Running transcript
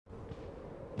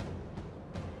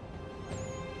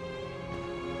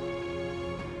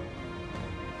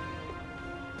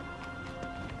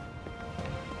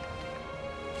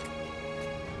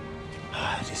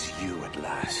is you at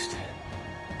last.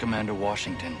 Commander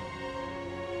Washington,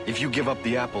 if you give up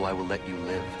the apple, I will let you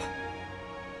live.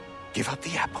 Give up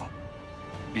the apple?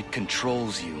 It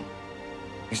controls you.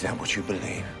 Is that what you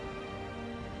believe?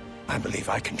 I believe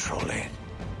I control it.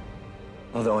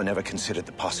 Although I never considered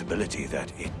the possibility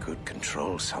that it could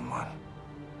control someone.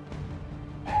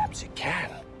 Perhaps it can.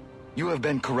 You have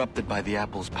been corrupted by the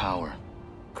apple's power.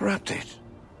 Corrupted?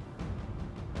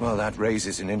 Well, that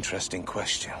raises an interesting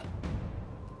question.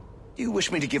 Do you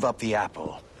wish me to give up the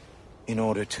apple in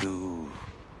order to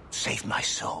save my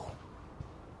soul?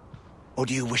 Or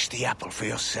do you wish the apple for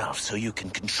yourself so you can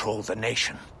control the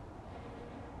nation?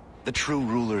 The true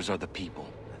rulers are the people.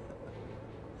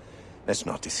 Let's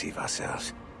not deceive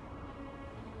ourselves.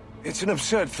 It's an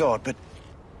absurd thought, but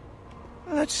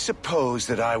let's suppose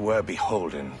that I were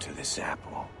beholden to this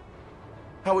apple.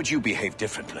 How would you behave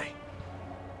differently?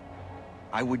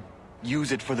 I would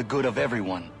use it for the good of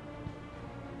everyone.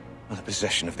 Well, the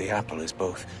possession of the apple is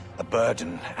both a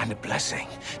burden and a blessing.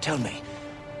 Tell me,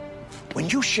 when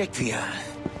you shake the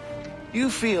earth, do you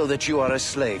feel that you are a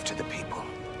slave to the people?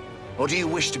 Or do you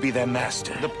wish to be their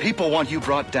master? The people want you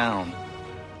brought down.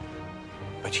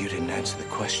 But you didn't answer the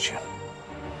question.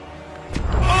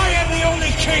 I am the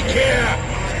only king here!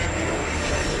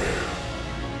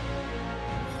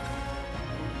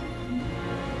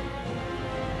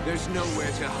 There's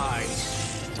nowhere to hide.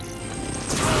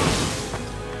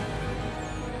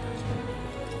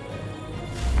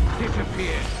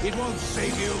 Disappear. It won't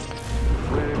save you.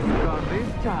 Where have you gone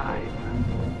this time?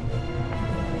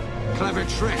 Clever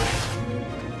trick.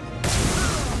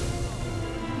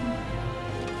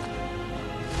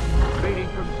 Fading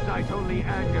from sight only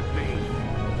angers me.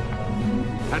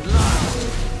 At last.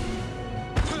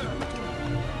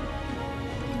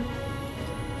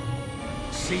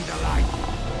 See the light.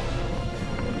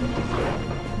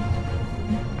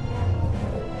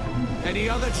 Any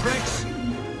other tricks?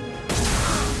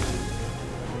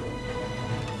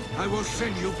 I will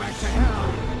send you back to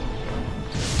hell.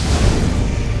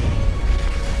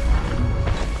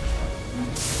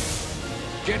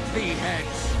 Get thee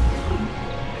hence.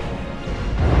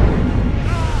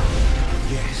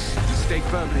 Yes, stay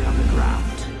firmly on the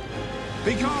ground.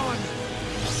 Be gone!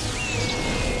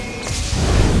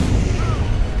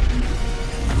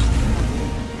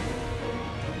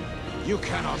 You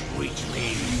cannot reach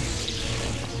me.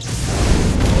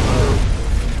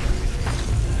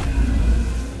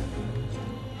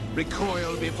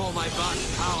 Recoil before my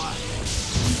vast power.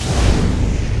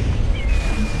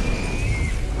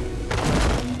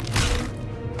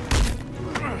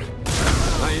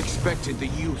 I expected the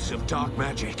use of dark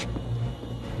magic.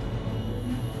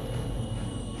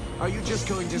 Are you just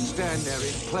going to stand there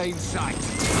in plain sight?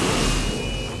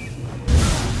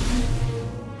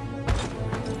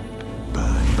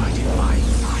 Burn by divine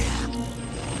fire.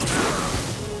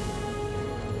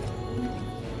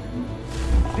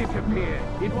 Disappear.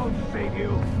 It won't save you.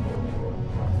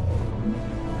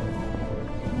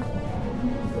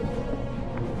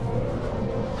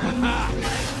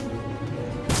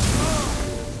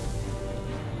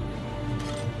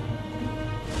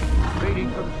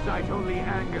 Fading from sight only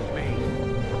angers me.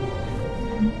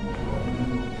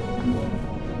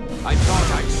 I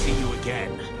thought I'd see you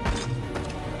again.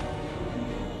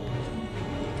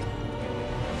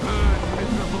 Burn,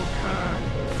 miserable cur.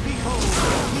 Behold,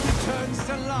 he returns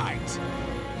to light.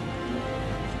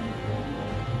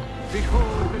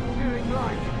 Behold the searing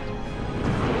light.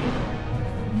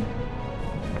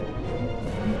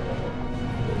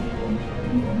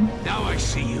 Now I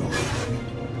see you.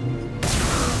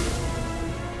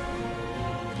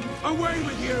 Away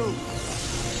with you!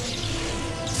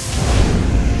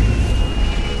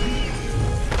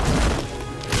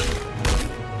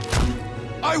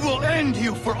 I will end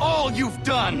you for all you've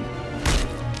done!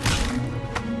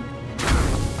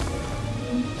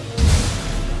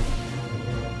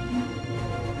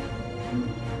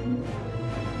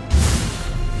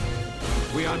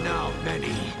 We are now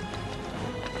many.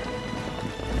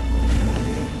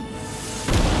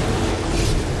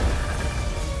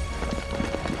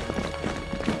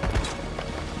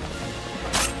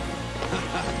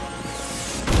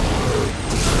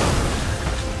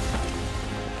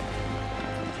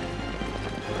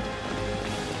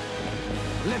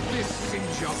 Let this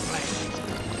singe your flesh.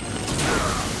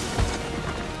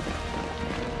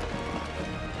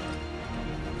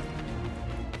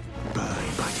 Burn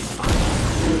by divine.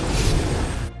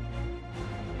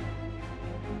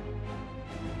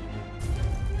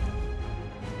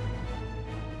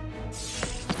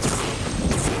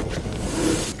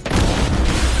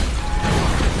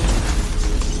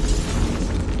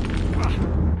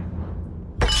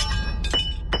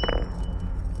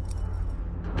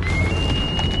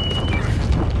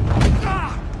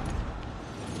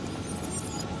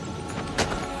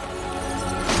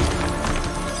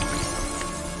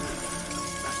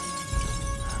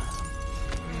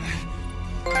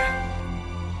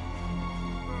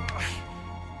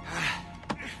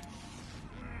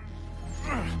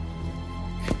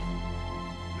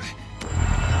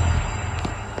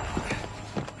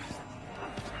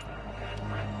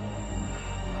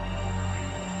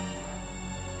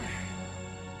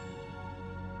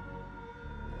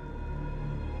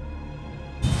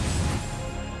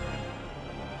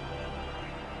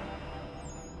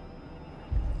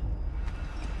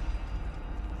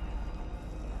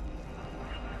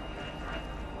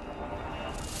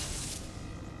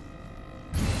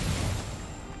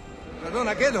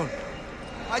 Armageddon.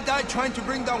 I died trying to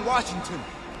bring down Washington.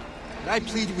 And I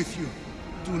plead with you,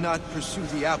 do not pursue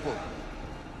the apple.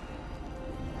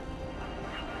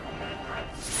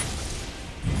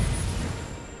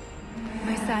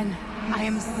 My son, I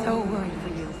am so worried for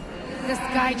you. The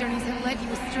sky journeys have led you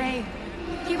astray.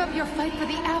 Give up your fight for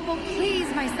the apple,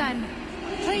 please, my son.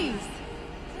 Please.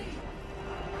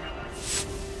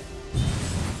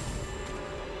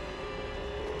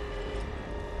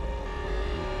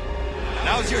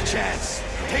 Now's your chance.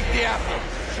 Take the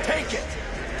apple. Take it.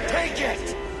 Take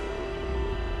it!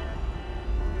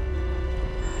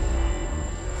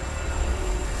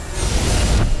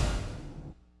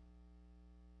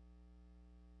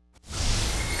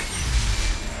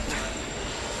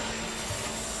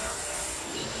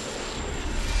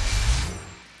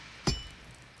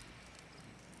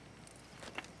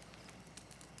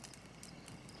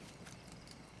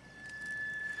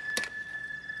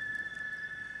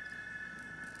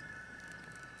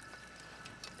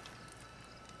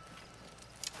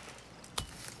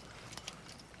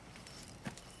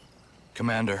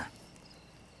 Commander.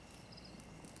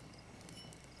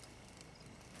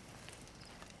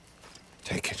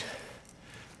 Take it.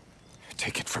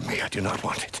 Take it from me. I do not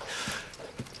want it.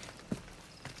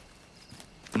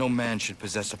 No man should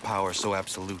possess a power so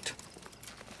absolute.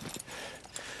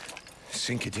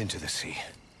 Sink it into the sea.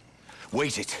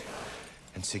 Weight it,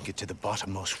 and sink it to the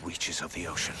bottommost reaches of the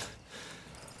ocean.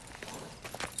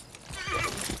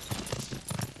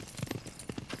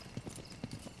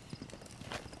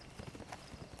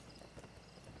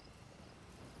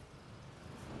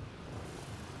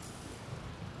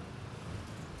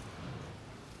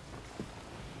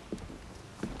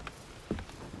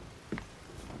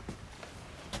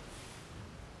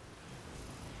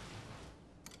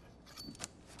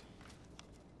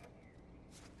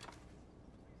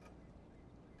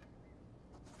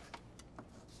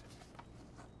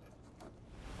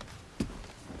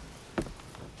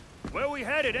 Where are we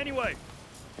headed, anyway?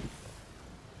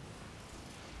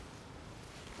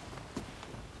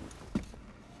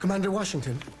 Commander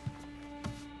Washington,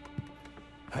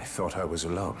 I thought I was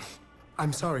alone.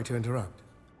 I'm sorry to interrupt.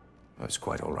 That's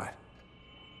quite all right.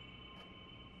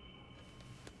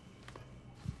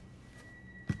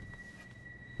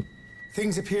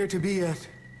 Things appear to be at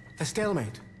a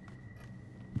stalemate.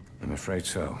 I'm afraid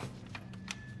so.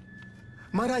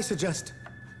 Might I suggest,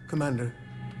 Commander,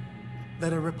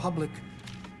 that a republic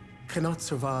cannot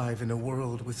survive in a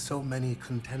world with so many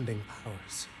contending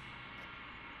powers?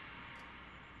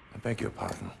 I beg your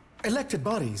pardon. Elected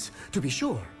bodies, to be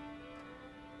sure.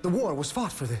 The war was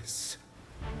fought for this.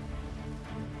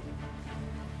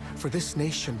 For this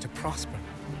nation to prosper.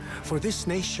 For this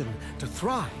nation to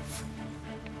thrive.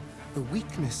 The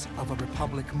weakness of a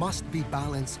republic must be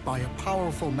balanced by a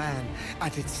powerful man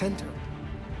at its center.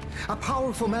 A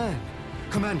powerful man,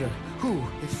 Commander, who,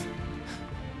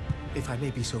 if I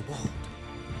may be so bold,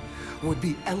 would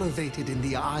be elevated in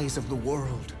the eyes of the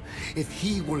world if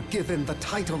he were given the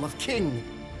title of king.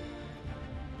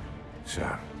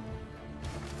 Sir,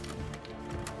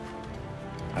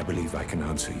 I believe I can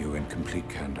answer you in complete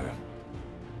candor.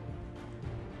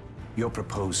 Your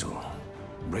proposal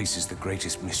raises the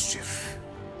greatest mischief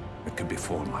that could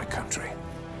befall my country.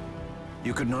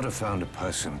 You could not have found a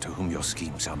person to whom your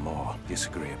schemes are more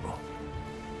disagreeable.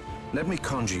 Let me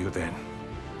conjure you then.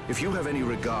 If you have any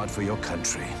regard for your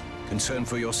country, concern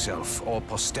for yourself, or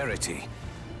posterity,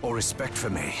 or respect for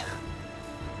me,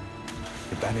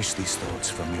 to banish these thoughts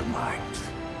from your mind.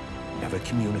 Never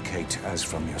communicate as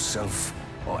from yourself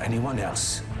or anyone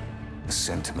else a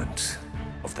sentiment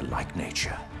of the like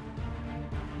nature.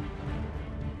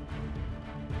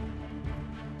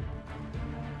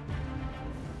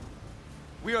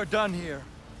 We are done here.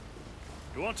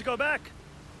 You want to go back?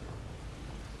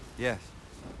 Yes.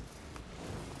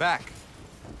 Back.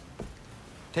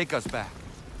 Take us back.